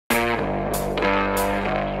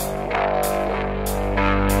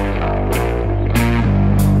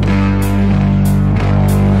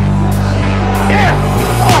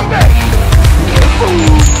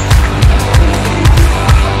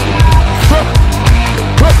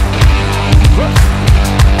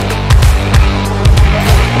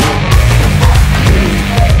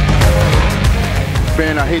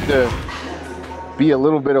man, I hate to be a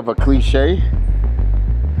little bit of a cliche,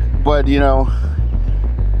 but you know,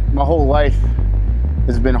 my whole life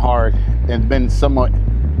has been hard and been somewhat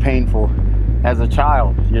painful as a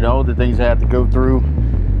child. You know, the things I had to go through,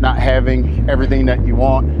 not having everything that you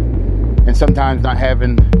want, and sometimes not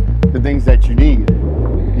having the things that you need.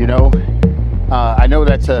 You know, I know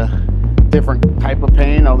that's a different type of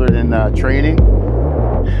pain other than training,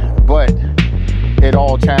 but it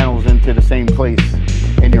all channels into the same place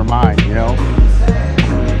in your mind, you know?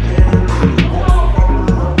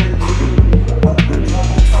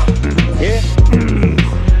 Yeah.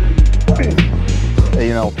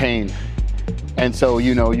 You know, pain. And so,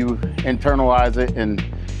 you know, you internalize it and,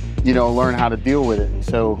 you know, learn how to deal with it.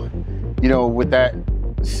 So, you know, with that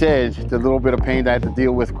said, the little bit of pain that I had to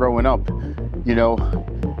deal with growing up, you know,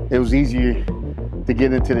 it was easier to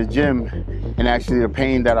get into the gym, and actually the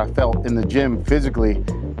pain that I felt in the gym physically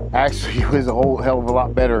actually was a whole hell of a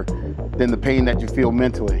lot better than the pain that you feel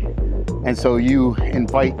mentally. And so you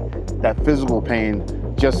invite that physical pain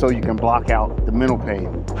just so you can block out the mental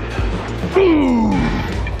pain.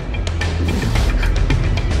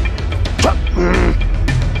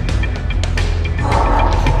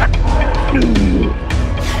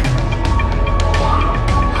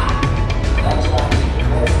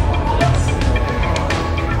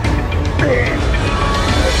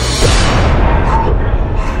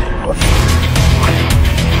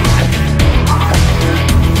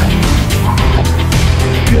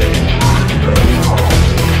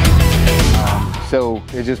 So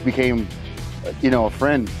it just became, you know, a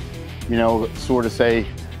friend, you know, sort of say,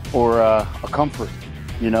 or a comfort,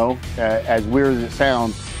 you know, as weird as it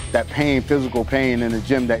sounds, that pain, physical pain in the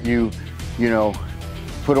gym that you know,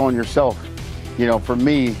 put on yourself, you know, for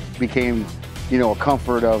me became, you know, a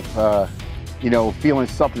comfort of, you know, feeling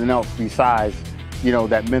something else besides, you know,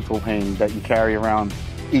 that mental pain that you carry around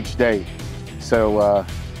each day. So,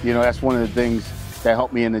 you know, that's one of the things that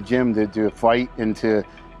helped me in the gym to fight and to,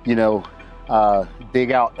 you know,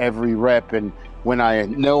 dig out every rep. And when I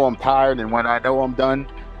know I'm tired and when I know I'm done,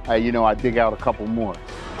 you know, I dig out a couple more,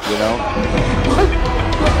 you know?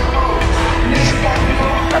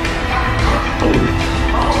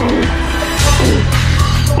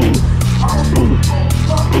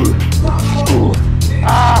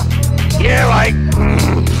 Yeah, like.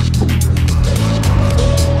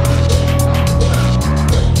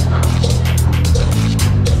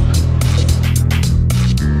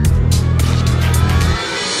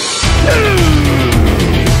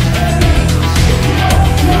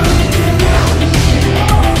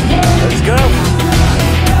 Let's go.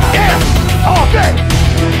 Yeah, all day.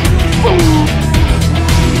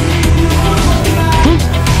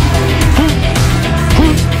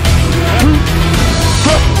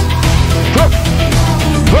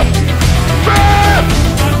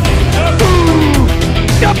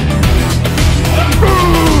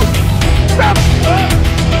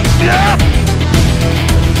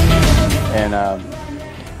 And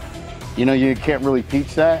you know, you can't really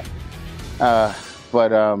teach that,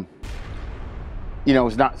 but you know,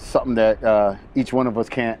 it's not something that each one of us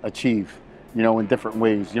can't achieve, you know, in different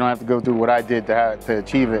ways. You don't have to go through what I did to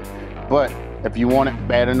achieve it, but if you want it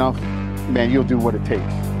bad enough, man, you'll do what it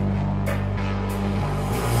takes.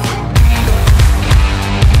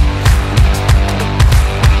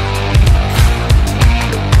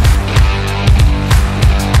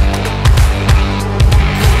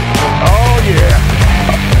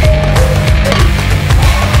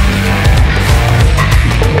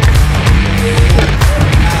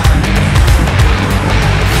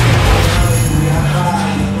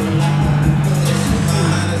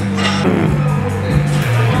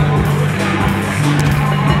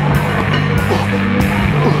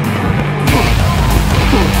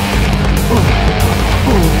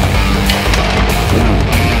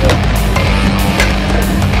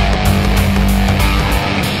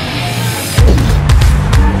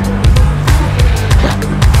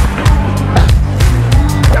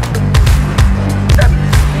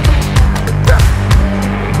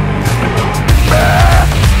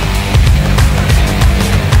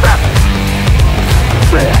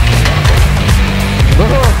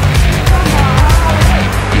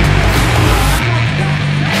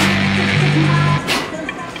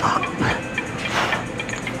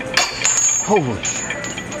 Holy shit.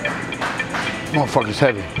 Motherfucker's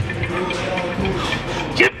heavy.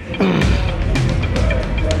 Yep.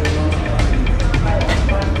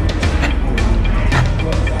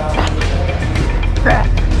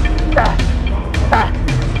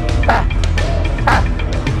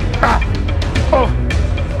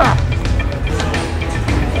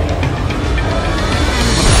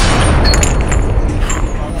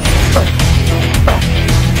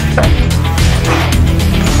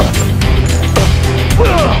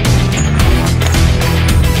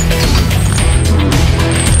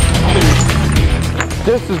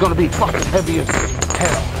 This is gonna be fucking heavy as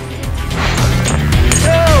hell.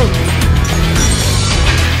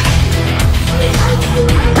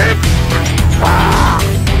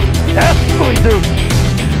 That's what we do.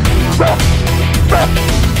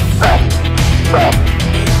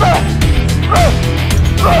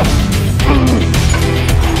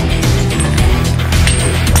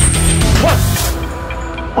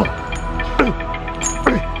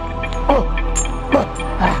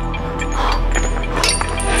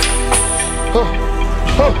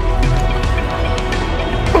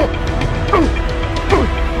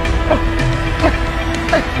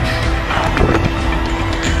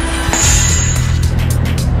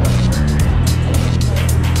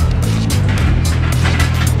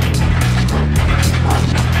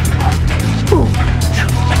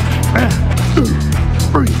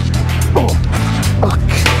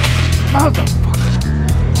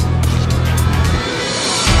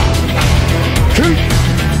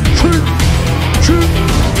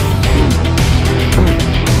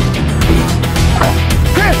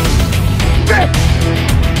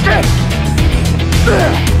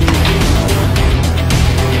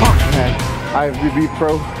 IFBB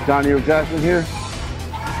Pro Johnnie O here,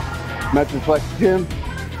 Metroplex Gym,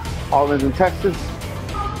 Arlington, Texas.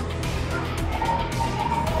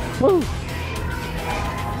 Woo.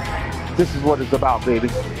 This is what it's about, baby.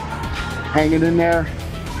 Hanging in there,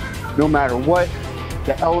 no matter what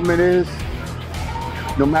the element is,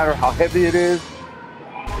 no matter how heavy it is,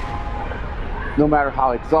 no matter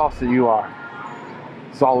how exhausted you are.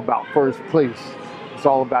 It's all about first place. It's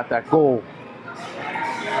all about that goal.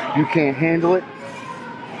 You can't handle it,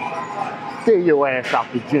 stay your ass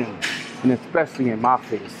out the gym, and especially in my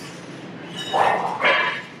face.